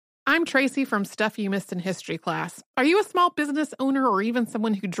I'm Tracy from Stuff You Missed in History class. Are you a small business owner or even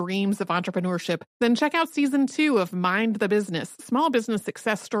someone who dreams of entrepreneurship? Then check out Season 2 of Mind the Business, small business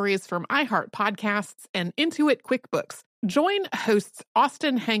success stories from iHeart Podcasts and Intuit QuickBooks. Join hosts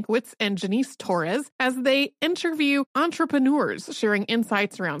Austin Hankwitz and Janice Torres as they interview entrepreneurs sharing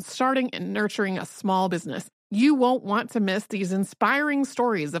insights around starting and nurturing a small business. You won't want to miss these inspiring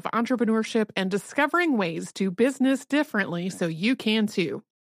stories of entrepreneurship and discovering ways to business differently so you can too.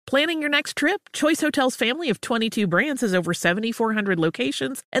 Planning your next trip? Choice Hotels' family of 22 brands has over 7,400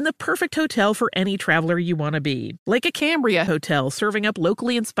 locations and the perfect hotel for any traveler you want to be. Like a Cambria Hotel, serving up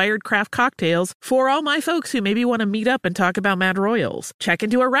locally inspired craft cocktails for all my folks who maybe want to meet up and talk about Mad Royals. Check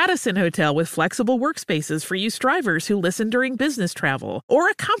into a Radisson Hotel with flexible workspaces for you strivers who listen during business travel. Or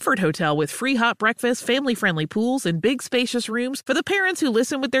a Comfort Hotel with free hot breakfast, family-friendly pools, and big spacious rooms for the parents who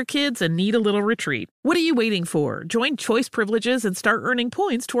listen with their kids and need a little retreat. What are you waiting for? Join Choice Privileges and start earning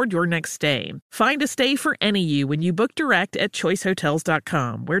points toward your next stay. Find a stay for any you when you book direct at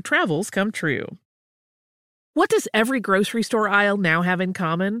choicehotels.com, where travels come true. What does every grocery store aisle now have in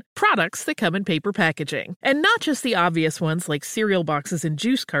common? Products that come in paper packaging. And not just the obvious ones like cereal boxes and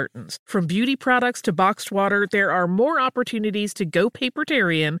juice cartons. From beauty products to boxed water, there are more opportunities to go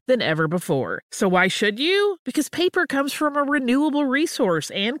papertarian than ever before. So why should you? Because paper comes from a renewable resource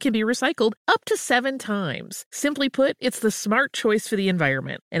and can be recycled up to 7 times. Simply put, it's the smart choice for the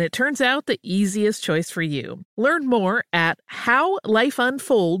environment. And it turns out the easiest choice for you. Learn more at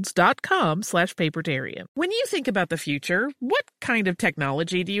howlifeunfolds.com/papertarian. When you think about the future, what kind of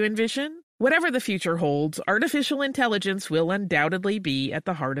technology do you envision? Whatever the future holds, artificial intelligence will undoubtedly be at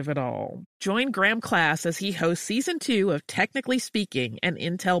the heart of it all. Join Graham Class as he hosts Season 2 of Technically Speaking, an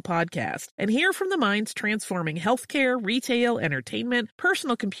Intel podcast, and hear from the minds transforming healthcare, retail, entertainment,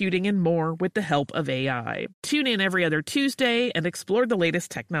 personal computing, and more with the help of AI. Tune in every other Tuesday and explore the latest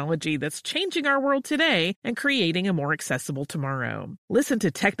technology that's changing our world today and creating a more accessible tomorrow. Listen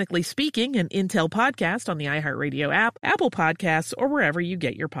to Technically Speaking, an Intel podcast on the iHeartRadio app, Apple Podcasts, or wherever you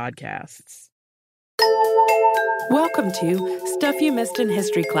get your podcasts. Welcome to Stuff You Missed in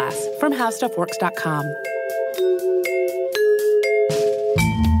History class from HowStuffWorks.com.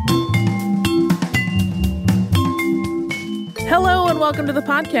 Hello and welcome to the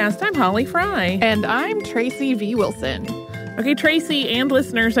podcast. I'm Holly Fry. And I'm Tracy V. Wilson. Okay, Tracy and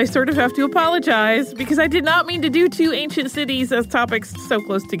listeners, I sort of have to apologize because I did not mean to do 2 ancient cities as topics so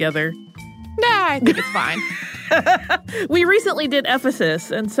close together. Nah, I think it's fine. We recently did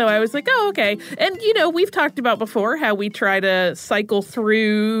Ephesus, and so I was like, oh, okay. And, you know, we've talked about before how we try to cycle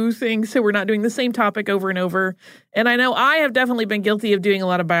through things so we're not doing the same topic over and over. And I know I have definitely been guilty of doing a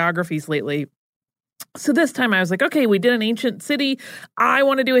lot of biographies lately. So this time I was like, okay, we did an ancient city. I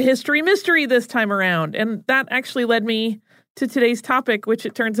want to do a history mystery this time around. And that actually led me to today's topic, which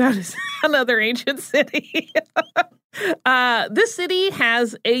it turns out is another ancient city. This city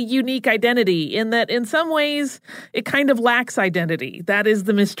has a unique identity in that in some ways it kind of lacks identity. That is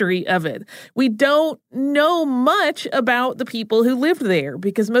the mystery of it. We don't know much about the people who lived there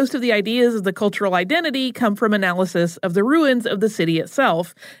because most of the ideas of the cultural identity come from analysis of the ruins of the city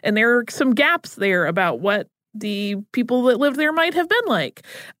itself. And there are some gaps there about what the people that lived there might have been like.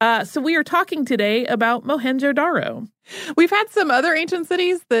 So we are talking today about Mohenjo-Daro. We've had some other ancient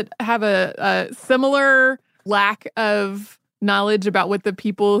cities that have a similar lack of knowledge about what the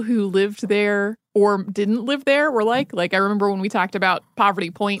people who lived there or didn't live there were like. Like, I remember when we talked about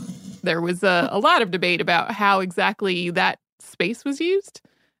Poverty Point, there was a lot of debate about how exactly that space was used.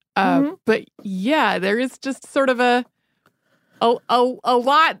 But yeah, there is just sort of a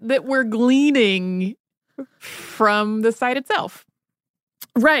lot that we're gleaning from the site itself.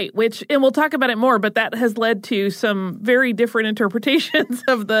 Right, and we'll talk about it more, but that has led to some very different interpretations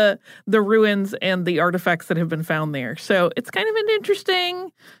of the ruins and the artifacts that have been found there. So it's kind of an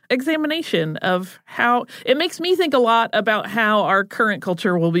interesting examination of how it makes me think a lot about how our current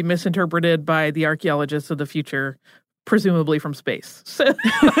culture will be misinterpreted by the archaeologists of the future, presumably from space.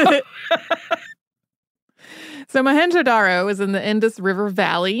 So Mohenjo-Daro is in the Indus River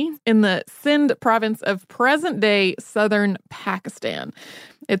Valley in the Sindh province of present-day southern Pakistan.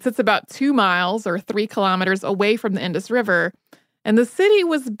 It sits about 2 miles or 3 kilometers away from the Indus River, and the city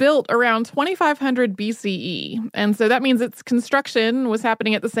was built around 2500 BCE. And so that means its construction was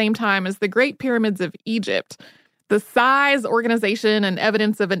happening at the same time as the Great Pyramids of Egypt. The size, organization, and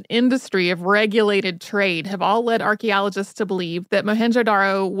evidence of an industry of regulated trade have all led archaeologists to believe that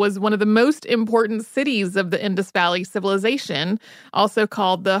Mohenjo-Daro was one of the most important cities of the Indus Valley civilization, also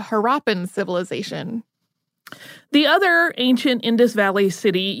called the Harappan civilization. The other ancient Indus Valley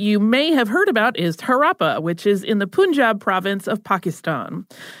city you may have heard about is Harappa, which is in the Punjab province of Pakistan.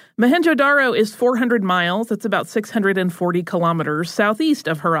 Mohenjo-Daro is 400 miles, that's about 640 kilometers southeast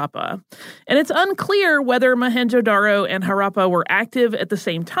of Harappa. And it's unclear whether Mohenjo-Daro and Harappa were active at the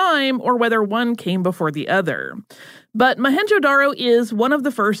same time or whether one came before the other. But Mohenjo-Daro is one of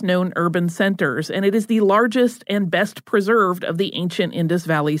the first known urban centers, and it is the largest and best preserved of the ancient Indus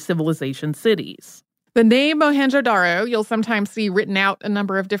Valley civilization cities. The name Mohenjo-Daro, you'll sometimes see written out a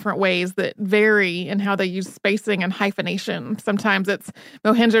number of different ways that vary in how they use spacing and hyphenation. Sometimes it's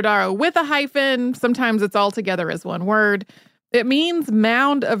Mohenjo-Daro with a hyphen. Sometimes it's all together as one word. It means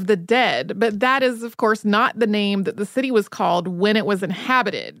mound of the dead, but that is, of course, not the name that the city was called when it was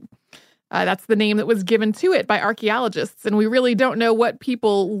inhabited. That's the name that was given to it by archaeologists, and we really don't know what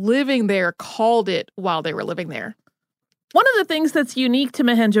people living there called it while they were living there. One of the things that's unique to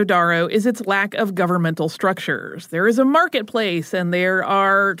Mohenjo-Daro is its lack of governmental structures. There is a marketplace, and there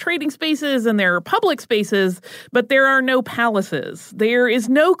are trading spaces, and there are public spaces, but there are no palaces. There is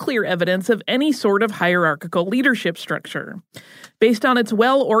no clear evidence of any sort of hierarchical leadership structure. Based on its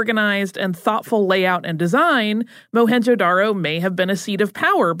well-organized and thoughtful layout and design, Mohenjo-Daro may have been a seat of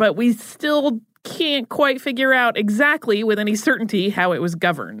power, but we still can't quite figure out exactly with any certainty how it was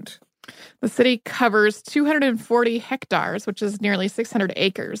governed. The city covers 240 hectares, which is nearly 600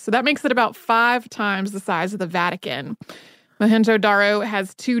 acres. So that makes it about 5 times the size of the Vatican. Mohenjo-Daro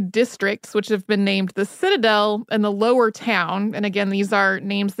has 2 districts, which have been named the Citadel and the Lower Town. And again, these are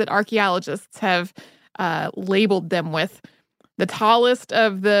names that archaeologists have labeled them with. The tallest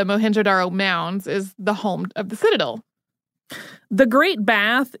of the Mohenjo-Daro mounds is the home of the Citadel. The Great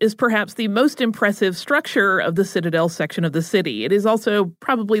Bath is perhaps the most impressive structure of the Citadel section of the city. It is also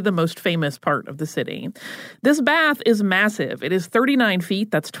probably the most famous part of the city. This bath is massive. It is 39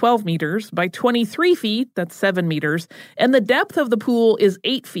 feet, that's 12 meters, by 23 feet, that's 7 meters, and the depth of the pool is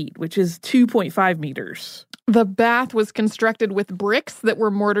 8 feet, which is 2.5 meters. The bath was constructed with bricks that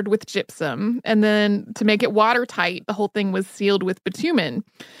were mortared with gypsum, and then to make it watertight, the whole thing was sealed with bitumen.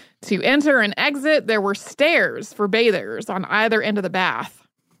 To enter and exit, there were stairs for bathers on either end of the bath.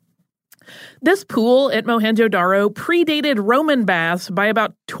 This pool at Mohenjo-Daro predated Roman baths by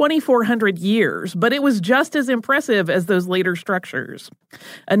about 2,400 years, but it was just as impressive as those later structures.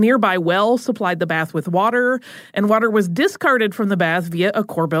 A nearby well supplied the bath with water, and water was discarded from the bath via a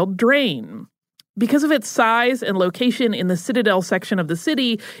corbelled drain. Because of its size and location in the Citadel section of the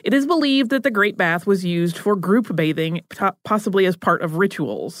city, it is believed that the Great Bath was used for group bathing, possibly as part of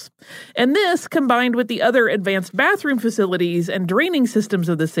rituals. And this, combined with the other advanced bathroom facilities and draining systems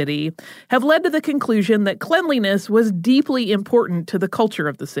of the city, have led to the conclusion that cleanliness was deeply important to the culture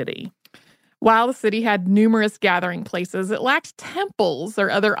of the city. While the city had numerous gathering places, it lacked temples or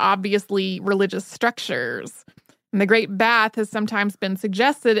other obviously religious structures. And the Great Bath has sometimes been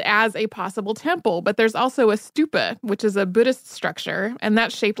suggested as a possible temple, but there's also a stupa, which is a Buddhist structure, and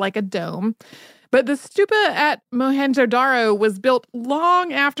that's shaped like a dome. But the stupa at Mohenjo-Daro was built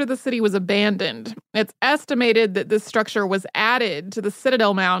long after the city was abandoned. It's estimated that this structure was added to the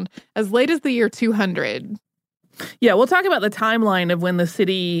Citadel Mound as late as the year 200. Yeah, we'll talk about the timeline of when the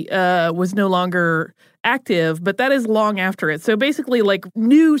city was no longer active, but that is long after it. So basically, like,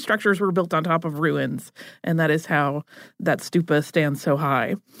 new structures were built on top of ruins, and that is how that stupa stands so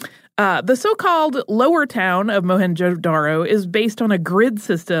high. The so-called lower town of Mohenjo-Daro is based on a grid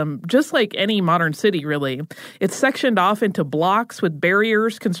system, just like any modern city, really. It's sectioned off into blocks with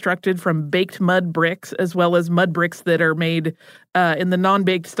barriers constructed from baked mud bricks, as well as mud bricks that are made in the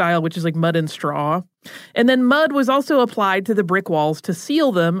non-baked style, which is like mud and straw. And then mud was also applied to the brick walls to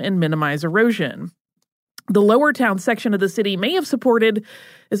seal them and minimize erosion. The lower town section of the city may have supported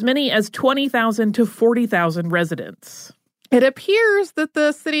as many as 20,000 to 40,000 residents. It appears that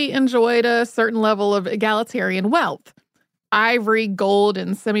the city enjoyed a certain level of egalitarian wealth. Ivory, gold,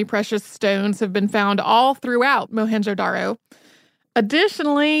 and semi-precious stones have been found all throughout Mohenjo-Daro.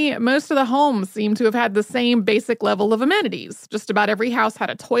 Additionally, most of the homes seem to have had the same basic level of amenities. Just about every house had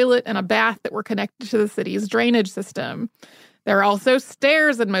a toilet and a bath that were connected to the city's drainage system. There are also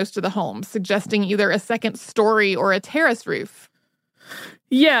stairs in most of the homes, suggesting either a second story or a terrace roof.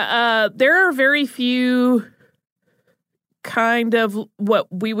 Yeah, there are very few kind of what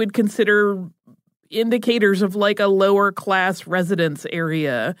we would consider indicators of like a lower class residence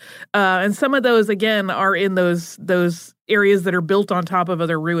area. And some of those, again, are in those areas that are built on top of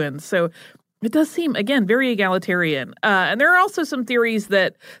other ruins. So it does seem, again, very egalitarian. And there are also some theories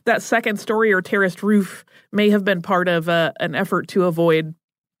that that second story or terraced roof may have been part of an effort to avoid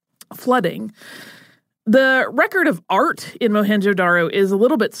flooding. The record of art in Mohenjo-Daro is a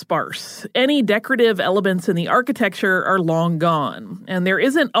little bit sparse. Any decorative elements in the architecture are long gone, and there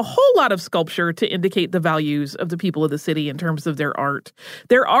isn't a whole lot of sculpture to indicate the values of the people of the city in terms of their art.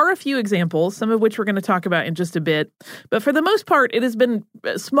 There are a few examples, some of which we're going to talk about in just a bit, but for the most part, it has been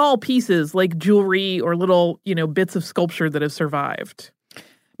small pieces like jewelry or little, bits of sculpture that have survived.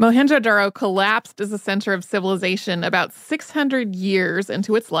 Mohenjo-Daro collapsed as a center of civilization about 600 years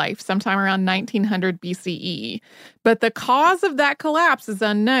into its life, sometime around 1900 BCE. But the cause of that collapse is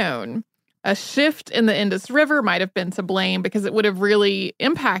unknown. A shift in the Indus River might have been to blame because it would have really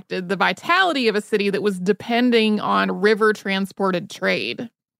impacted the vitality of a city that was depending on river-transported trade.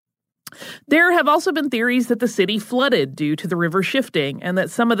 There have also been theories that the city flooded due to the river shifting, and that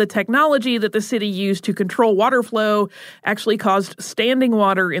some of the technology that the city used to control water flow actually caused standing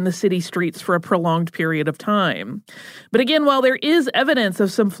water in the city streets for a prolonged period of time. But again, while there is evidence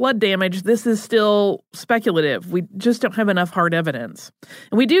of some flood damage, this is still speculative. We just don't have enough hard evidence.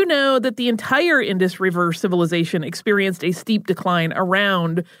 And we do know that the entire Indus River civilization experienced a steep decline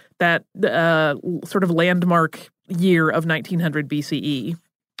around that sort of landmark year of 1900 BCE.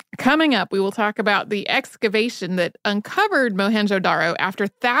 Coming up, we will talk about the excavation that uncovered Mohenjo-Daro after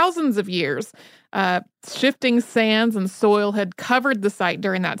thousands of years. Shifting sands and soil had covered the site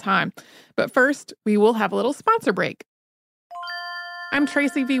during that time. But first, we will have a little sponsor break. I'm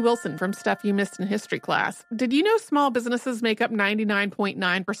Tracy V. Wilson from Stuff You Missed in History Class. Did you know small businesses make up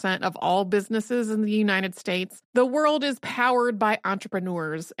 99.9% of all businesses in the United States? The world is powered by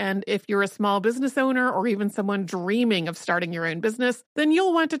entrepreneurs, and if you're a small business owner or even someone dreaming of starting your own business, then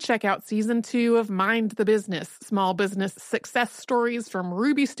you'll want to check out Season 2 of Mind the Business, Small Business Success Stories from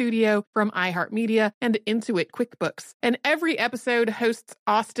Ruby Studio, from iHeartMedia, and Intuit QuickBooks. And every episode, hosts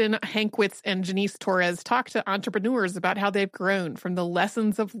Austin Hankwitz and Janice Torres talk to entrepreneurs about how they've grown from the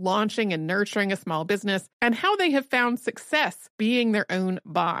lessons of launching and nurturing a small business and how they have found success being their own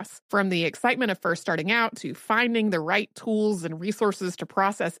boss. From the excitement of first starting out to finding the right tools and resources to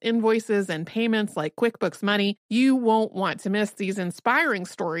process invoices and payments like QuickBooks Money, you won't want to miss these inspiring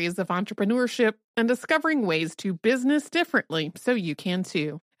stories of entrepreneurship and discovering ways to business differently so you can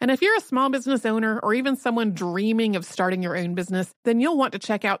too. And if you're a small business owner or even someone dreaming of starting your own business, then you'll want to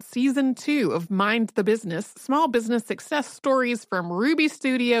check out Season 2 of Mind the Business, Small Business Success Stories from Ruby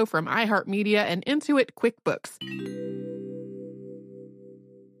Studio, from iHeartMedia, and Intuit QuickBooks.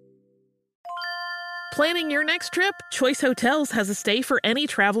 Planning your next trip? Choice Hotels has a stay for any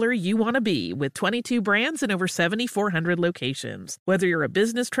traveler you want to be, with 22 brands and over 7,400 locations. Whether you're a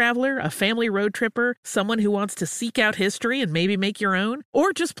business traveler, a family road tripper, someone who wants to seek out history and maybe make your own,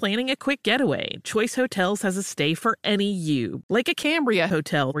 or just planning a quick getaway, Choice Hotels has a stay for any you. Like a Cambria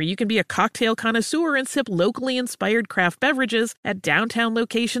Hotel, where you can be a cocktail connoisseur and sip locally inspired craft beverages at downtown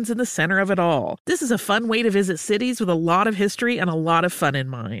locations in the center of it all. This is a fun way to visit cities with a lot of history and a lot of fun in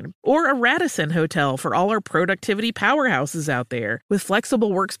mind. Or a Radisson Hotel for all our productivity powerhouses out there. With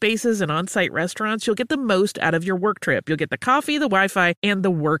flexible workspaces and on-site restaurants, you'll get the most out of your work trip. You'll get the coffee, the Wi-Fi, and the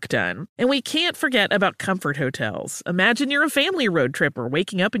work done. And we can't forget about Comfort Hotels. Imagine you're a family road tripper,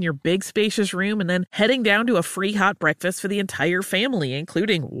 waking up in your big spacious room and then heading down to a free hot breakfast for the entire family,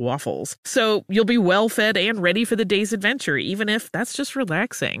 including waffles. So you'll be well fed and ready for the day's adventure, even if that's just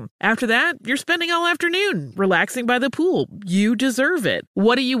relaxing. After that, you're spending all afternoon relaxing by the pool. You deserve it.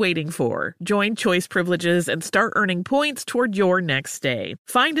 What are you waiting for? Join Choice Privileges and start earning points toward your next stay.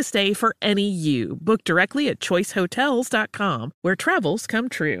 Find a stay for any you. Book directly at choicehotels.com, where travels come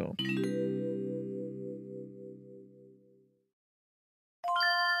true.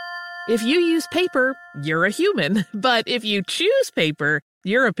 If you use paper, you're a human. But if you choose paper,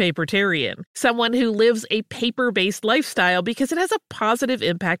 you're a papertarian, someone who lives a paper-based lifestyle because it has a positive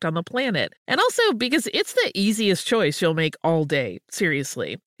impact on the planet. And also because it's the easiest choice you'll make all day.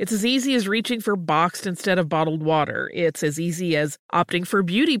 Seriously. It's as easy as reaching for boxed instead of bottled water. It's as easy as opting for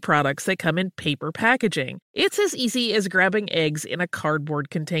beauty products that come in paper packaging. It's as easy as grabbing eggs in a cardboard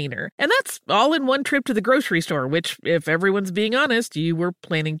container. And that's all in one trip to the grocery store, which, if everyone's being honest, you were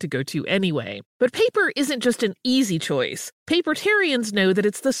planning to go to anyway. But paper isn't just an easy choice. Papertarians know that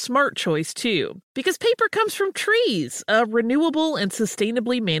it's the smart choice, too. Because paper comes from trees, a renewable and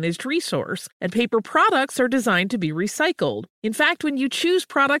sustainably managed resource. And paper products are designed to be recycled. In fact, when you choose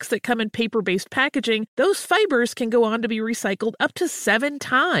products that come in paper-based packaging, those fibers can go on to be recycled up to 7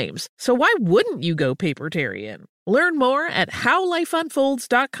 times. So why wouldn't you go papertarian? Learn more at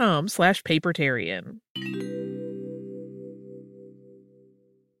howlifeunfolds.com/papertarian.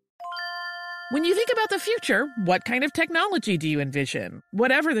 When you think about the future, what kind of technology do you envision?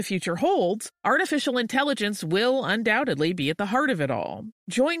 Whatever the future holds, artificial intelligence will undoubtedly be at the heart of it all.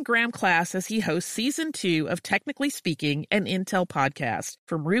 Join Graham Class as he hosts Season 2 of Technically Speaking, an Intel podcast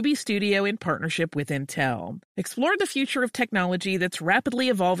from Ruby Studio in partnership with Intel. Explore the future of technology that's rapidly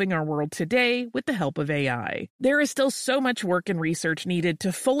evolving our world today with the help of AI. There is still so much work and research needed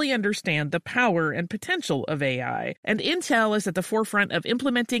to fully understand the power and potential of AI, and Intel is at the forefront of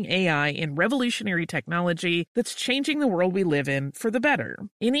implementing AI in revolutionary technology that's changing the world we live in for the better.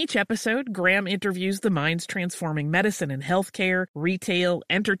 In each episode, Graham interviews the minds transforming medicine and healthcare, retail,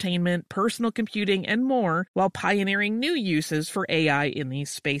 entertainment, personal computing, and more, while pioneering new uses for AI in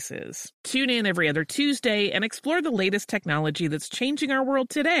these spaces. Tune in every other Tuesday and explore the latest technology that's changing our world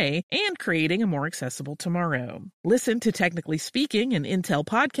today and creating a more accessible tomorrow. Listen to Technically Speaking, an Intel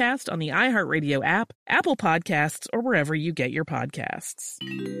podcast on the iHeartRadio app, Apple Podcasts, or wherever you get your podcasts.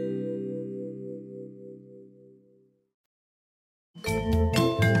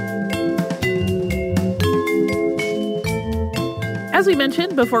 As we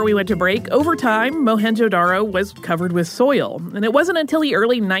mentioned before we went to break, over time, Mohenjo-Daro was covered with soil, and it wasn't until the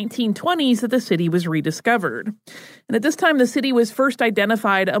early 1920s that the city was rediscovered. And at this time, the city was first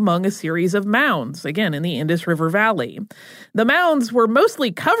identified among a series of mounds, again, in the Indus River Valley. The mounds were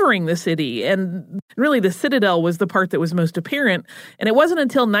mostly covering the city, and really the citadel was the part that was most apparent, and it wasn't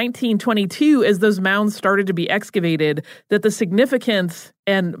until 1922, as those mounds started to be excavated, that the significance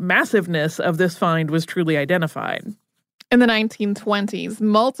and massiveness of this find was truly identified. In the 1920s,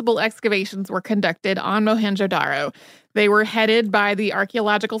 multiple excavations were conducted on Mohenjo-Daro. They were headed by the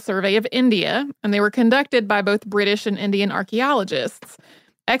Archaeological Survey of India, and they were conducted by both British and Indian archaeologists.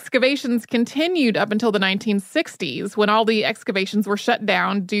 Excavations continued up until the 1960s, when all the excavations were shut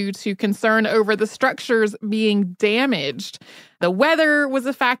down due to concern over the structures being damaged. The weather was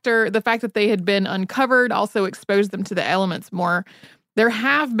a factor. The fact that they had been uncovered also exposed them to the elements more. There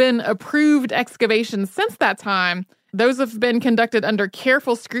have been approved excavations since that time. Those have been conducted under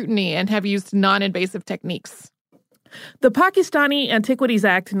careful scrutiny and have used non-invasive techniques. The Pakistani Antiquities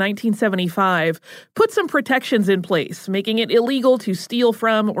Act 1975 put some protections in place, making it illegal to steal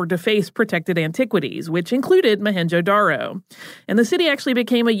from or deface protected antiquities, which included Mohenjo-Daro. And the city actually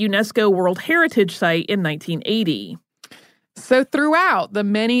became a UNESCO World Heritage Site in 1980. So throughout the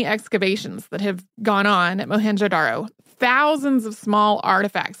many excavations that have gone on at Mohenjo-Daro, thousands of small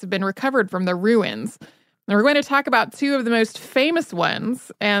artifacts have been recovered from the ruins. And we're going to talk about two of the most famous ones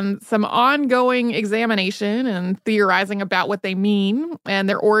and some ongoing examination and theorizing about what they mean and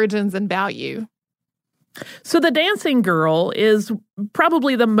their origins and value. So the dancing girl is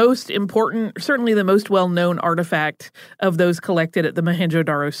probably the most important, certainly the most well-known artifact of those collected at the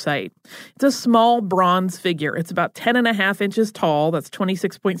Mohenjo-Daro site. It's a small bronze figure. It's about 10.5 inches tall. That's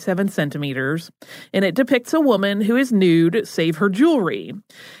 26.7 centimeters. And it depicts a woman who is nude, save her jewelry.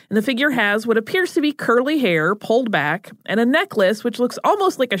 And the figure has what appears to be curly hair pulled back and a necklace which looks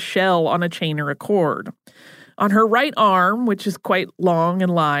almost like a shell on a chain or a cord. On her right arm, which is quite long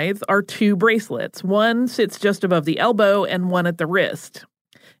and lithe, are two bracelets. One sits just above the elbow and one at the wrist.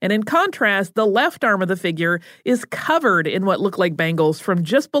 And in contrast, the left arm of the figure is covered in what look like bangles from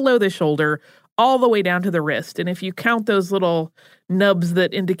just below the shoulder all the way down to the wrist. And if you count those little nubs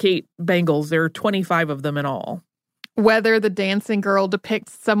that indicate bangles, there are 25 of them in all. Whether the dancing girl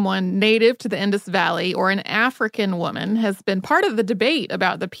depicts someone native to the Indus Valley or an African woman has been part of the debate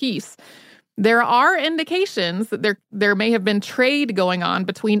about the piece. There are indications that there may have been trade going on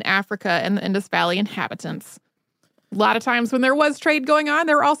between Africa and the Indus Valley inhabitants. A lot of times when there was trade going on,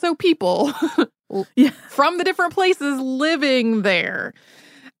 there were also people from the different places living there.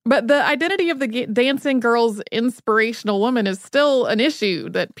 But the identity of the dancing girl's inspirational woman is still an issue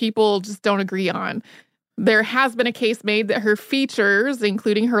that people just don't agree on. There has been a case made that her features,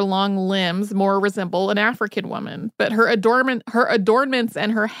 including her long limbs, more resemble an African woman, but her adornments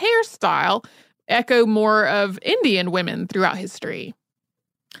and her hairstyle echo more of Indian women throughout history.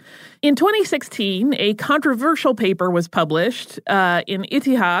 In 2016, a controversial paper was published in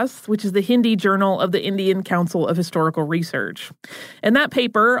Itihas, which is the Hindi journal of the Indian Council of Historical Research. And that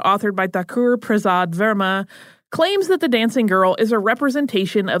paper, authored by Thakur Prasad Verma, claims that the dancing girl is a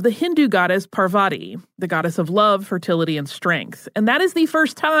representation of the Hindu goddess Parvati, the goddess of love, fertility, and strength. And that is the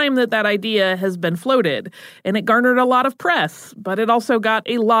first time that idea has been floated, and it garnered a lot of press, but it also got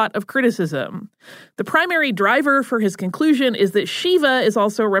a lot of criticism. The primary driver for his conclusion is that Shiva is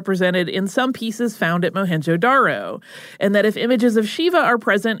also represented in some pieces found at Mohenjo-Daro, and that if images of Shiva are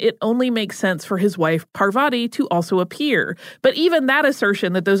present, it only makes sense for his wife Parvati to also appear. But even that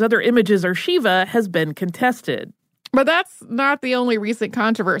assertion that those other images are Shiva has been contested. But that's not the only recent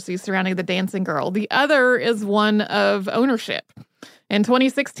controversy surrounding the dancing girl. The other is one of ownership. In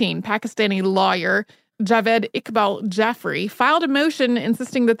 2016, Pakistani lawyer Javed Iqbal Jafri filed a motion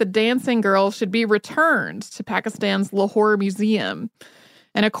insisting that the dancing girl should be returned to Pakistan's Lahore Museum.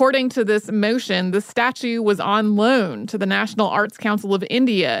 And according to this motion, the statue was on loan to the National Arts Council of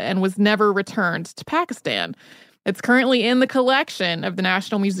India and was never returned to Pakistan. It's currently in the collection of the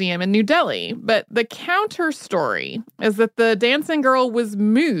National Museum in New Delhi. But the counter story is that the dancing girl was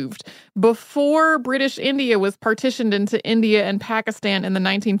moved before British India was partitioned into India and Pakistan in the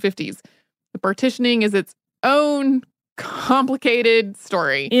 1950s. The partitioning is its own complicated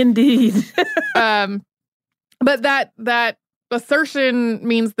story. Indeed. But that assertion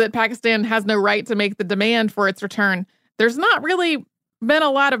means that Pakistan has no right to make the demand for its return. There's not really been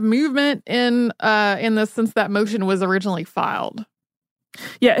a lot of movement in this since that motion was originally filed.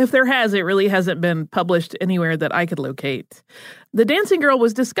 Yeah, if there has, it really hasn't been published anywhere that I could locate. The dancing girl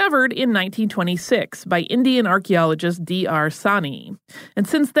was discovered in 1926 by Indian archaeologist D.R. Sani. And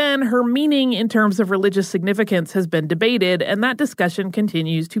since then, her meaning in terms of religious significance has been debated, and that discussion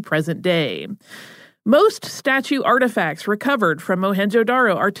continues to present day. Most statue artifacts recovered from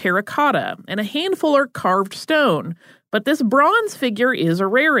Mohenjo-Daro are terracotta, and a handful are carved stone. But this bronze figure is a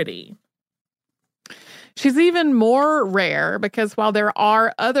rarity. She's even more rare because while there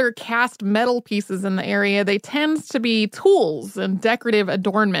are other cast metal pieces in the area, they tend to be tools and decorative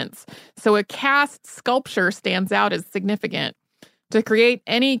adornments. So a cast sculpture stands out as significant. To create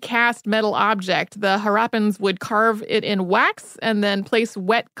any cast metal object, the Harappans would carve it in wax and then place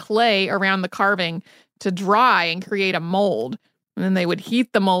wet clay around the carving to dry and create a mold. And then they would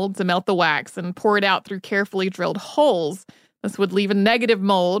heat the mold to melt the wax and pour it out through carefully drilled holes. This would leave a negative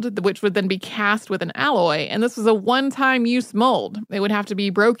mold, which would then be cast with an alloy. And this was a one-time use mold. It would have to be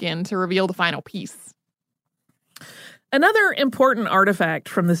broken to reveal the final piece. Another important artifact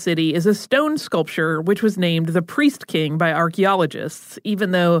from the city is a stone sculpture which was named the Priest King by archaeologists,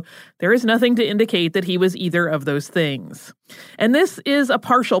 even though there is nothing to indicate that he was either of those things. And this is a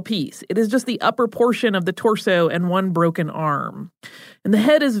partial piece. It is just the upper portion of the torso and one broken arm. And the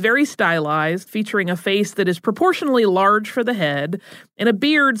head is very stylized, featuring a face that is proportionally large for the head and a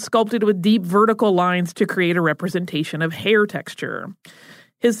beard sculpted with deep vertical lines to create a representation of hair texture.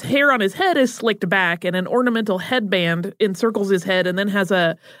 His hair on his head is slicked back, and an ornamental headband encircles his head and then has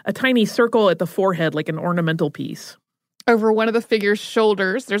a tiny circle at the forehead like an ornamental piece. Over one of the figure's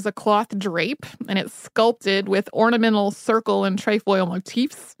shoulders, there's a cloth drape, and it's sculpted with ornamental circle and trefoil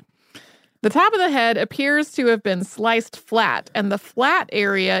motifs. The top of the head appears to have been sliced flat, and the flat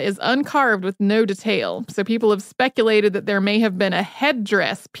area is uncarved with no detail. So people have speculated that there may have been a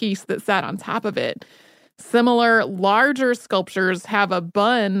headdress piece that sat on top of it. Similar, larger sculptures have a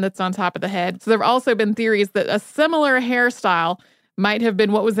bun that's on top of the head. So there have also been theories that a similar hairstyle might have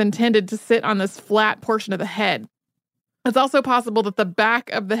been what was intended to sit on this flat portion of the head. It's also possible that the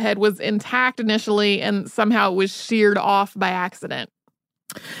back of the head was intact initially and somehow it was sheared off by accident.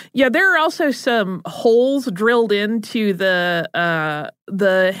 Yeah, there are also some holes drilled into the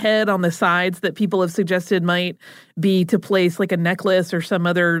head on the sides that people have suggested might be to place like a necklace or some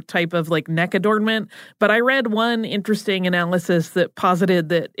other type of like neck adornment. But I read one interesting analysis that posited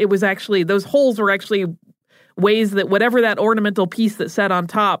that it was actually, those holes were actually ways that whatever that ornamental piece that sat on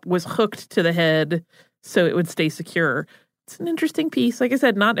top was hooked to the head so it would stay secure. It's an interesting piece. Like I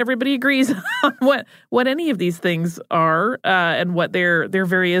said, not everybody agrees on what any of these things are and what their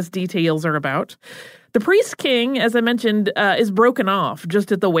various details are about. The Priest King, as I mentioned, is broken off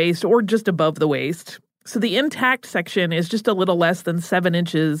just at the waist or just above the waist. So the intact section is just a little less than 7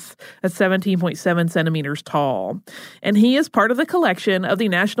 inches at 17.7 centimeters tall. And he is part of the collection of the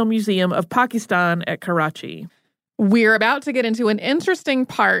National Museum of Pakistan at Karachi. We're about to get into an interesting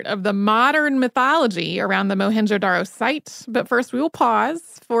part of the modern mythology around the Mohenjo-Daro site, but first we will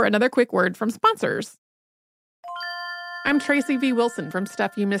pause for another quick word from sponsors. I'm Tracy V. Wilson from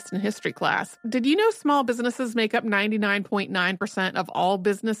Stuff You Missed in History Class. Did you know small businesses make up 99.9% of all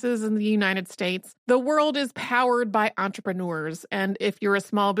businesses in the United States? The world is powered by entrepreneurs, and if you're a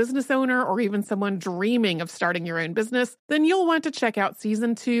small business owner or even someone dreaming of starting your own business, then you'll want to check out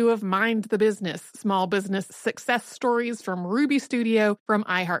Season 2 of Mind the Business, Small Business Success Stories from Ruby Studio, from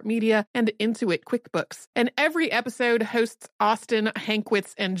iHeartMedia, and Intuit QuickBooks. And every episode, hosts Austin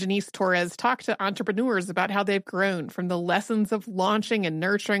Hankwitz and Janice Torres talk to entrepreneurs about how they've grown from the lessons of launching and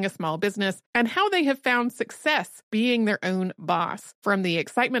nurturing a small business and how they have found success being their own boss. From the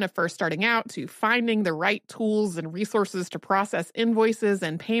excitement of first starting out to finding the right tools and resources to process invoices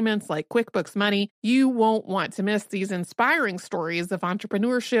and payments like QuickBooks Money, you won't want to miss these inspiring stories of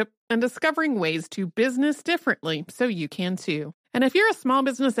entrepreneurship and discovering ways to business differently so you can too. And if you're a small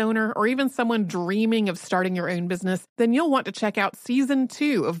business owner or even someone dreaming of starting your own business, then you'll want to check out Season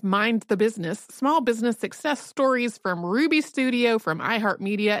 2 of Mind the Business, Small Business Success Stories from Ruby Studio, from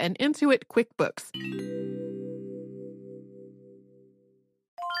iHeartMedia, and Intuit QuickBooks.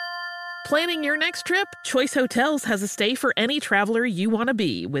 Planning your next trip? Choice Hotels has a stay for any traveler you want to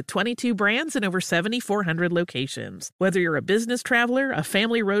be, with 22 brands and over 7,400 locations. Whether you're a business traveler, a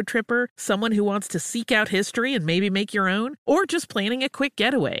family road tripper, someone who wants to seek out history and maybe make your own, or just planning a quick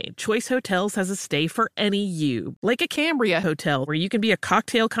getaway, Choice Hotels has a stay for any you. Like a Cambria Hotel, where you can be a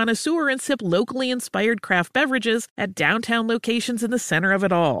cocktail connoisseur and sip locally inspired craft beverages at downtown locations in the center of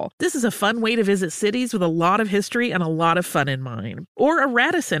it all. This is a fun way to visit cities with a lot of history and a lot of fun in mind. Or a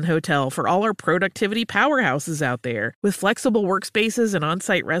Radisson Hotel for all our productivity powerhouses out there. With flexible workspaces and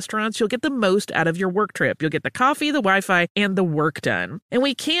on-site restaurants, you'll get the most out of your work trip. You'll get the coffee, the Wi-Fi, and the work done. And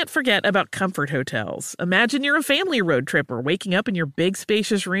we can't forget about Comfort Hotels. Imagine you're a family road tripper, waking up in your big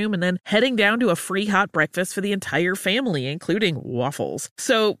spacious room and then heading down to a free hot breakfast for the entire family, including waffles.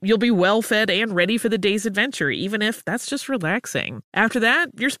 So you'll be well fed and ready for the day's adventure, even if that's just relaxing. After that,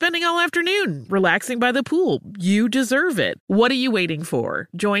 you're spending all afternoon relaxing by the pool. You deserve it. What are you waiting for?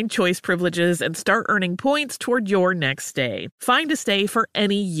 Join Choice Privileges and start earning points toward your next stay. Find a stay for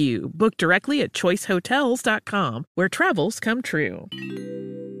any you. Book directly at choicehotels.com, where travels come true.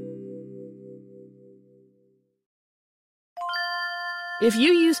 If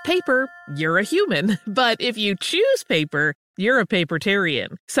you use paper, you're a human. But if you choose paper, you're a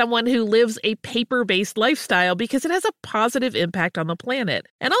papertarian, someone who lives a paper-based lifestyle because it has a positive impact on the planet.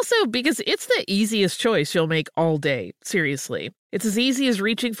 And also because it's the easiest choice you'll make all day. Seriously. It's as easy as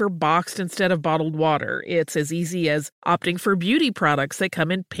reaching for boxed instead of bottled water. It's as easy as opting for beauty products that come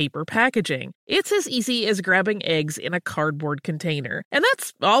in paper packaging. It's as easy as grabbing eggs in a cardboard container. And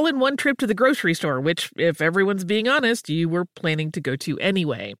that's all in one trip to the grocery store, which, if everyone's being honest, you were planning to go to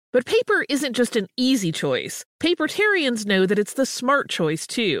anyway. But paper isn't just an easy choice. Papertarians know that it's the smart choice,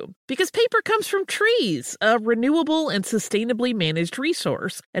 too. Because paper comes from trees, a renewable and sustainably managed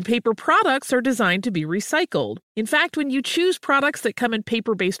resource. And paper products are designed to be recycled. In fact, when you choose products that come in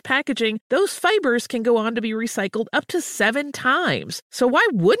paper-based packaging, those fibers can go on to be recycled up to 7 times. So why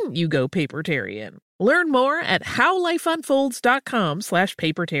wouldn't you go papertarian? Learn more at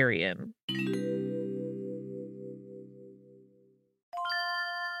howlifeunfolds.com/papertarian.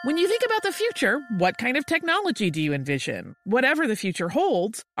 When you think about the future, what kind of technology do you envision? Whatever the future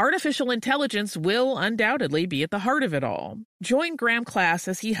holds, artificial intelligence will undoubtedly be at the heart of it all. Join Graham Class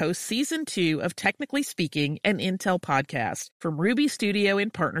as he hosts Season 2 of Technically Speaking, an Intel podcast from Ruby Studio in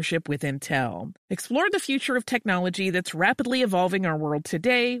partnership with Intel. Explore the future of technology that's rapidly evolving our world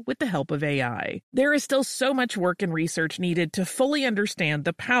today with the help of AI. There is still so much work and research needed to fully understand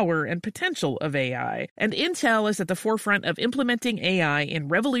the power and potential of AI, and Intel is at the forefront of implementing AI in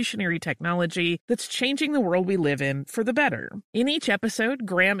revolutionary technology that's changing the world we live in for the better. In each episode,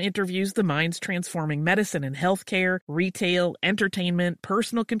 Graham interviews the minds transforming medicine and healthcare, retail, entertainment,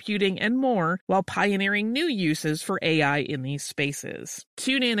 personal computing, and more, while pioneering new uses for AI in these spaces.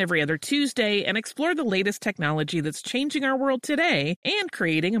 Tune in every other Tuesday and explore the latest technology that's changing our world today and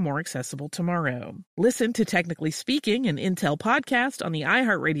creating a more accessible tomorrow. Listen to Technically Speaking, an Intel podcast on the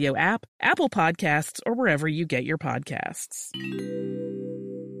iHeartRadio app, Apple Podcasts, or wherever you get your podcasts.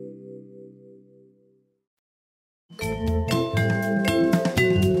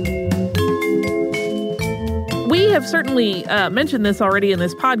 We have certainly mentioned this already in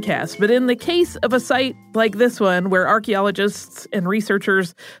this podcast, but in the case of a site like this one, where archaeologists and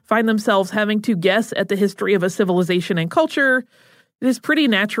researchers find themselves having to guess at the history of a civilization and culture, it is pretty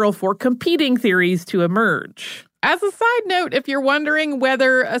natural for competing theories to emerge. As a side note, if you're wondering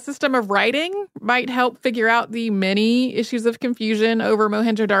whether a system of writing might help figure out the many issues of confusion over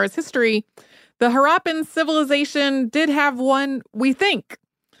Mohenjo-Daro's history, the Harappan civilization did have one, we think.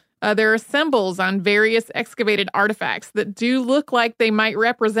 There are symbols on various excavated artifacts that do look like they might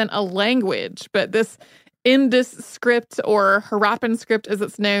represent a language, but this Indus script, or Harappan script as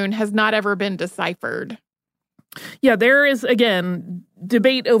it's known, has not ever been deciphered. Yeah, there is, again,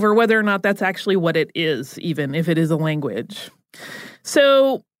 debate over whether or not that's actually what it is, even if it is a language.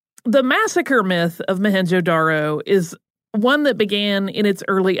 So the massacre myth of Mohenjo-Daro is one that began in its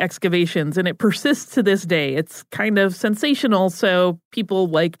early excavations, and it persists to this day. It's kind of sensational, so people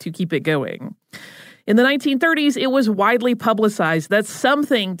like to keep it going. In the 1930s, it was widely publicized that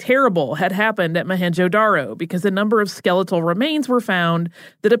something terrible had happened at Mohenjo-Daro because a number of skeletal remains were found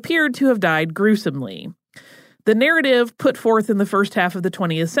that appeared to have died gruesomely. The narrative put forth in the first half of the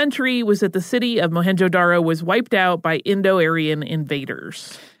 20th century was that the city of Mohenjo-Daro was wiped out by Indo-Aryan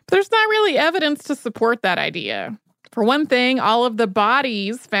invaders. There's not really evidence to support that idea. For one thing, all of the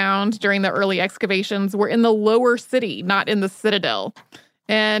bodies found during the early excavations were in the lower city, not in the citadel.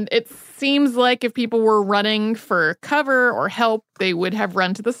 And it seems like if people were running for cover or help, they would have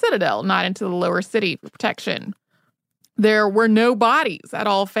run to the citadel, not into the lower city for protection. There were no bodies at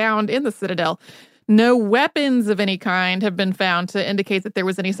all found in the citadel. No weapons of any kind have been found to indicate that there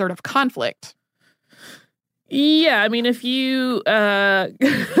was any sort of conflict. Yeah, I mean, if you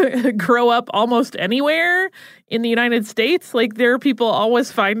grow up almost anywhere in the United States, like, there are people always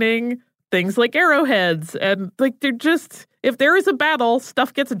finding things like arrowheads. And, like, they're just, if there is a battle,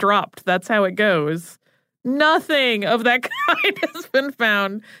 stuff gets dropped. That's how it goes. Nothing of that kind has been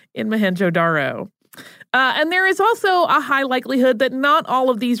found in Mohenjo-Daro. And there is also a high likelihood that not all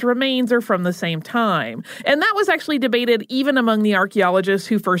of these remains are from the same time. And that was actually debated even among the archaeologists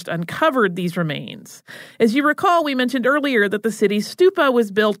who first uncovered these remains. As you recall, we mentioned earlier that the city's stupa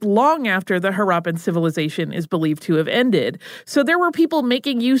was built long after the Harappan civilization is believed to have ended. So there were people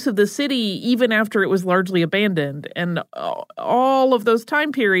making use of the city even after it was largely abandoned. And all of those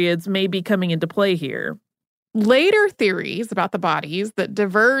time periods may be coming into play here. Later theories about the bodies that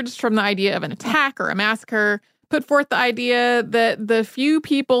diverged from the idea of an attack or a massacre put forth the idea that the few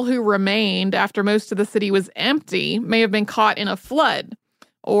people who remained after most of the city was empty may have been caught in a flood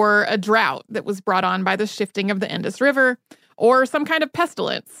or a drought that was brought on by the shifting of the Indus River or some kind of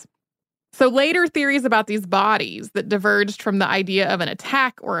pestilence. So later theories about these bodies that diverged from the idea of an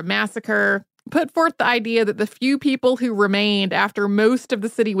attack or a massacre put forth the idea that the few people who remained after most of the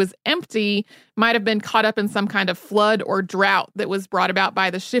city was empty might have been caught up in some kind of flood or drought that was brought about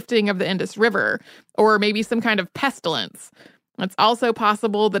by the shifting of the Indus River, or maybe some kind of pestilence. It's also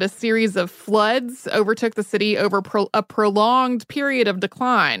possible that a series of floods overtook the city over a prolonged period of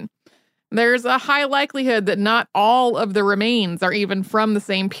decline. There's a high likelihood that not all of the remains are even from the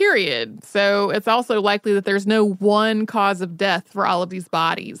same period, so it's also likely that there's no one cause of death for all of these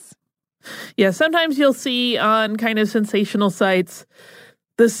bodies. Yeah, sometimes you'll see on kind of sensational sites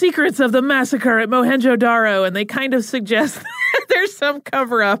the secrets of the massacre at Mohenjo-Daro, and they kind of suggest that there's some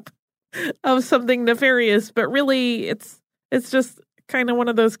cover-up of something nefarious, but really it's just kind of one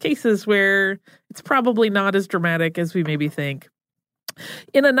of those cases where it's probably not as dramatic as we maybe think.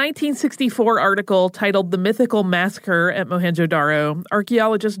 In a 1964 article titled The Mythical Massacre at Mohenjo-Daro,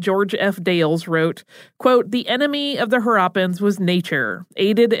 archaeologist George F. Dales wrote, quote, "The enemy of the Harappans was nature,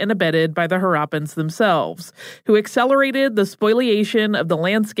 aided and abetted by the Harappans themselves, who accelerated the spoliation of the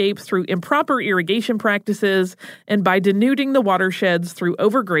landscapes through improper irrigation practices and by denuding the watersheds through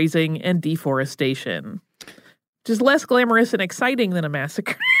overgrazing and deforestation." Which is less glamorous and exciting than a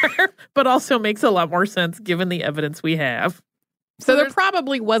massacre, but also makes a lot more sense given the evidence we have. So there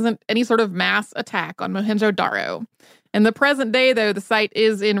probably wasn't any sort of mass attack on Mohenjo-Daro. In the present day, though, the site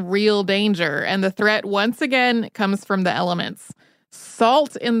is in real danger, and the threat once again comes from the elements.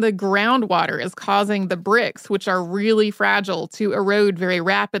 Salt in the groundwater is causing the bricks, which are really fragile, to erode very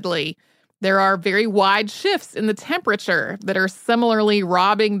rapidly. There are very wide shifts in the temperature that are similarly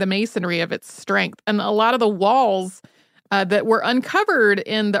robbing the masonry of its strength. And a lot of the walls that were uncovered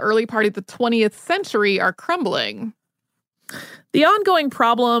in the early part of the 20th century are crumbling. The ongoing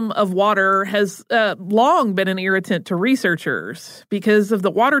problem of water has long been an irritant to researchers. Because of the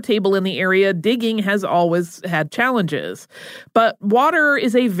water table in the area, digging has always had challenges. But water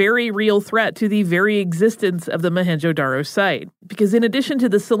is a very real threat to the very existence of the Mohenjo-Daro site. Because in addition to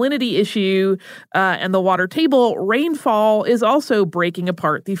the salinity issue and the water table, rainfall is also breaking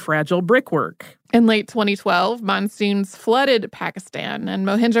apart the fragile brickwork. In late 2012, monsoons flooded Pakistan, and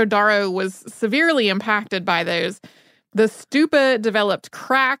Mohenjo-Daro was severely impacted by those. The stupa developed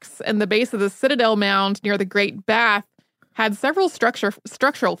cracks, and the base of the citadel mound near the Great Bath had several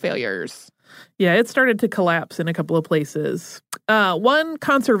structural failures. Yeah, it started to collapse in a couple of places. One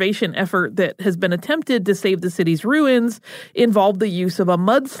conservation effort that has been attempted to save the city's ruins involved the use of a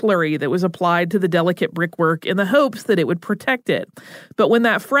mud slurry that was applied to the delicate brickwork in the hopes that it would protect it. But when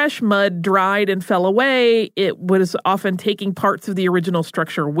that fresh mud dried and fell away, it was often taking parts of the original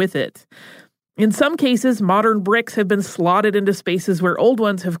structure with it. In some cases, modern bricks have been slotted into spaces where old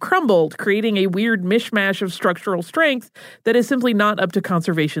ones have crumbled, creating a weird mishmash of structural strength that is simply not up to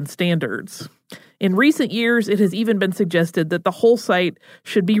conservation standards. In recent years, it has even been suggested that the whole site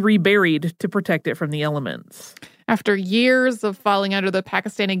should be reburied to protect it from the elements. After years of falling under the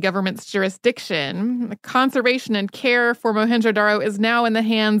Pakistani government's jurisdiction, the conservation and care for Mohenjo-Daro is now in the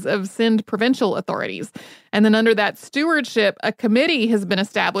hands of Sindh provincial authorities. And then under that stewardship, a committee has been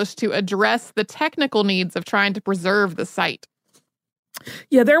established to address the technical needs of trying to preserve the site.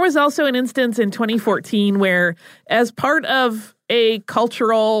 Yeah, there was also an instance in 2014 where, as part of a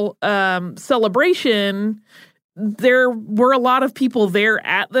cultural celebration, there were a lot of people there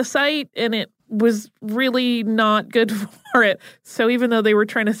at the site, and it was really not good for it. So even though they were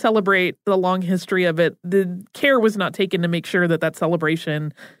trying to celebrate the long history of it, the care was not taken to make sure that that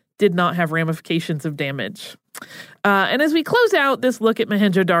celebration did not have ramifications of damage. And as we close out this look at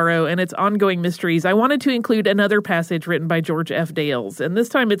Mohenjo-Daro and its ongoing mysteries, I wanted to include another passage written by George F. Dales. And this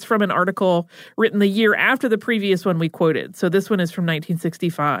time it's from an article written the year after the previous one we quoted. So this one is from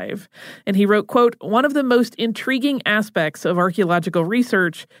 1965. And he wrote, quote, "One of the most intriguing aspects of archaeological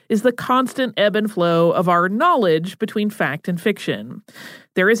research is the constant ebb and flow of our knowledge between fact and fiction.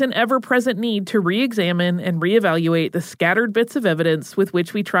 There is an ever-present need to re-examine and reevaluate the scattered bits of evidence with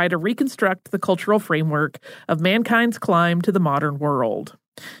which we try to reconstruct the cultural framework of mankind's climb to the modern world.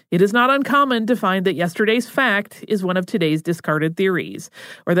 It is not uncommon to find that yesterday's fact is one of today's discarded theories,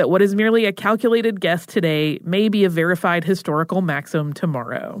 or that what is merely a calculated guess today may be a verified historical maxim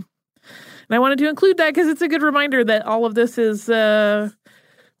tomorrow." And I wanted to include that because it's a good reminder that all of this is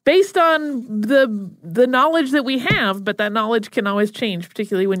based on the knowledge that we have, but that knowledge can always change,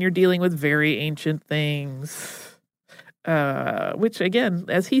 particularly when you're dealing with very ancient things. Which, again,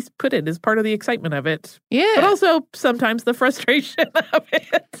 as he put it, is part of the excitement of it. Yeah. But also sometimes the frustration of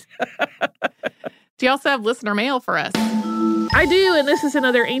it. Do you also have listener mail for us? I do, and this is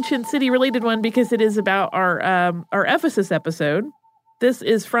another ancient city-related one because it is about our Ephesus episode. This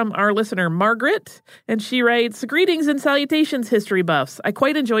is from our listener, Margaret, and she writes, "Greetings and salutations, history buffs. I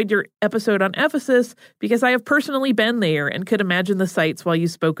quite enjoyed your episode on Ephesus because I have personally been there and could imagine the sights while you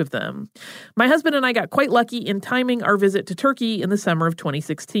spoke of them. My husband and I got quite lucky in timing our visit to Turkey in the summer of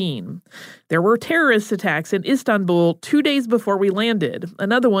 2016. There were terrorist attacks in Istanbul 2 days before we landed,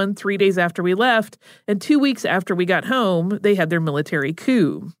 another one 3 days after we left, and 2 weeks after we got home, they had their military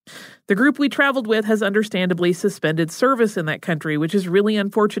coup. The group we traveled with has understandably suspended service in that country, which is really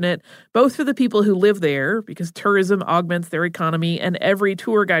unfortunate, both for the people who live there, because tourism augments their economy, and every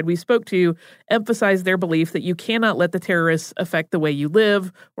tour guide we spoke to emphasized their belief that you cannot let the terrorists affect the way you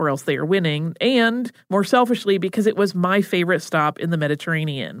live, or else they are winning, and, more selfishly, because it was my favorite stop in the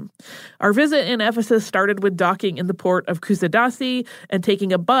Mediterranean. Our visit in Ephesus started with docking in the port of Kusadasi and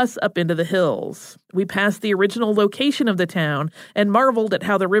taking a bus up into the hills. We passed the original location of the town and marveled at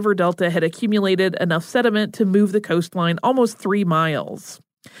how the river delta had accumulated enough sediment to move the coastline almost 3 miles.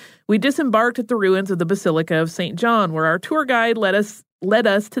 We disembarked at the ruins of the Basilica of St. John, where our tour guide led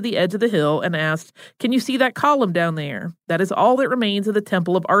us to the edge of the hill and asked, "Can you see that column down there? That is all that remains of the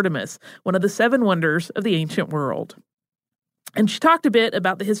Temple of Artemis, one of the 7 wonders of the ancient world." And she talked a bit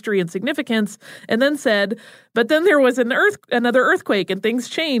about the history and significance, and then said, "But then there was another earthquake, and things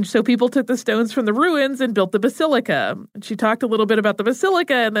changed, so people took the stones from the ruins and built the basilica." And she talked a little bit about the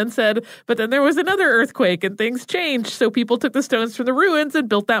basilica, and then said, "But then there was another earthquake, and things changed, so people took the stones from the ruins and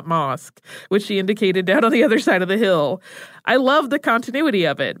built that mosque," which she indicated down on the other side of the hill. I love the continuity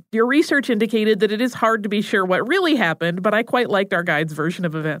of it. Your research indicated that it is hard to be sure what really happened, but I quite liked our guide's version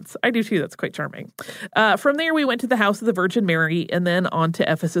of events. I do too, that's quite charming. From there, we went to the House of the Virgin Mary and then on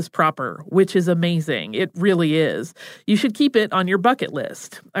to Ephesus proper, which is amazing. It really is. You should keep it on your bucket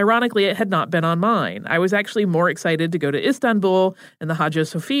list. Ironically, it had not been on mine. I was actually more excited to go to Istanbul and the Hagia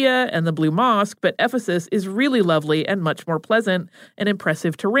Sophia and the Blue Mosque, but Ephesus is really lovely and much more pleasant and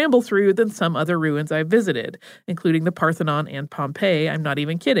impressive to ramble through than some other ruins I've visited, including the Parthenon and Pompeii. I'm not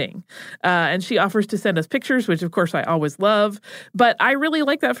even kidding. And she offers to send us pictures, which of course I always love. But I really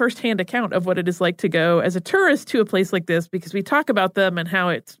like that firsthand account of what it is like to go as a tourist to a place like this, because we talk about them and how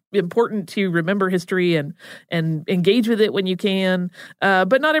it's important to remember history and engage with it when you can.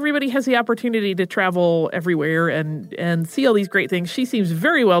 But not everybody has the opportunity to travel everywhere and see all these great things. She seems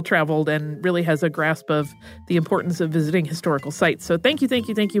very well traveled and really has a grasp of the importance of visiting historical sites. So thank you,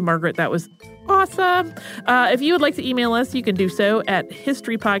 Margaret. That was awesome. If you would like to email us, you can do so at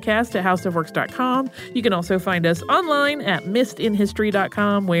historypodcast@houseofworks.com. You can also find us online at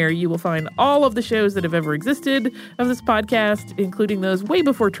missedinhistory.com, where you will find all of the shows that have ever existed of this podcast, including those way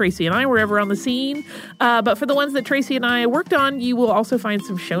before Tracy and I were ever on the scene. But for the ones that Tracy and I worked on, you will also find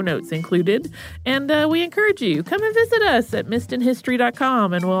some show notes included. And we encourage you, come and visit us at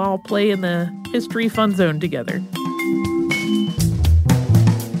missedinhistory.com, and we'll all play in the history fun zone together.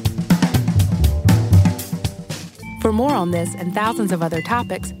 For more on this and thousands of other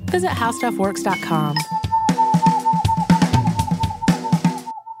topics, visit howstuffworks.com.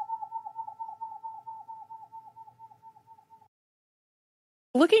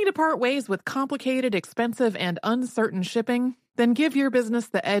 Looking to part ways with complicated, expensive, and uncertain shipping? Then give your business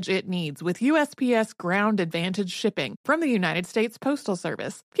the edge it needs with USPS Ground Advantage shipping from the United States Postal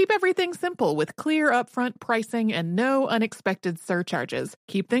Service. Keep everything simple with clear upfront pricing and no unexpected surcharges.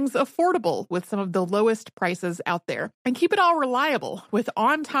 Keep things affordable with some of the lowest prices out there. And keep it all reliable with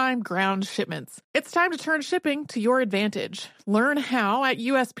on-time ground shipments. It's time to turn shipping to your advantage. Learn how at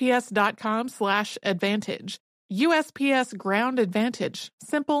USPS.com/advantage. USPS Ground Advantage.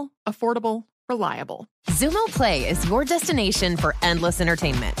 Simple, affordable, reliable. Xumo Play is your destination for endless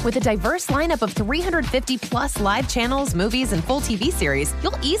entertainment. With a diverse lineup of 350 plus live channels, movies, and full TV series,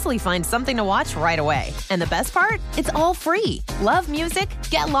 you'll easily find something to watch right away. And the best part? It's all free. Love music?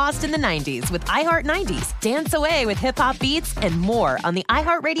 Get lost in the 90s with iHeart 90s, dance away with hip-hop beats, and more on the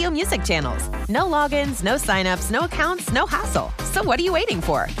iHeartRadio music channels. No logins, no signups, no accounts, no hassle. So what are you waiting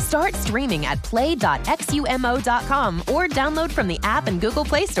for? Start streaming at play.xumo.com or download from the app and Google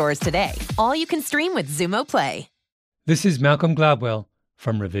Play stores today. All you can stream with Xumo Play. This is Malcolm Gladwell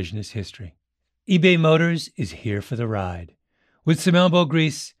from Revisionist History. eBay Motors is here for the ride. With some elbow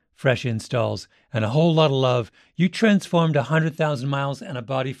grease, fresh installs, and a whole lot of love, you transformed 100,000 miles and a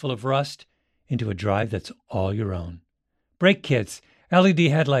body full of rust into a drive that's all your own. Brake kits, LED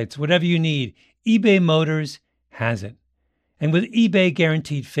headlights, whatever you need, eBay Motors has it. And with eBay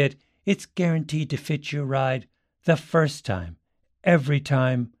Guaranteed Fit, it's guaranteed to fit your ride the first time, every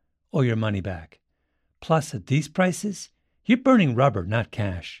time, or your money back. Plus, at these prices, you're burning rubber, not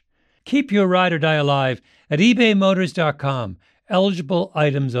cash. Keep your ride or die alive at ebaymotors.com. Eligible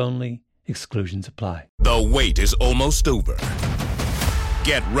items only. Exclusions apply. The wait is almost over.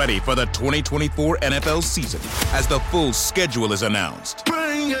 Get ready for the 2024 NFL season as the full schedule is announced.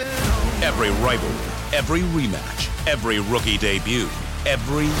 Every rivalry, every rematch, every rookie debut,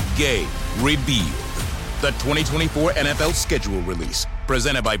 every game revealed. The 2024 NFL schedule release,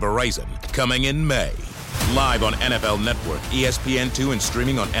 presented by Verizon, coming in May. Live on NFL Network, ESPN2, and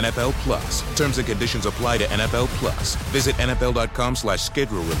streaming on NFL Plus. Terms and conditions apply to NFL Plus. Visit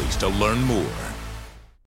NFL.com/schedule release to learn more.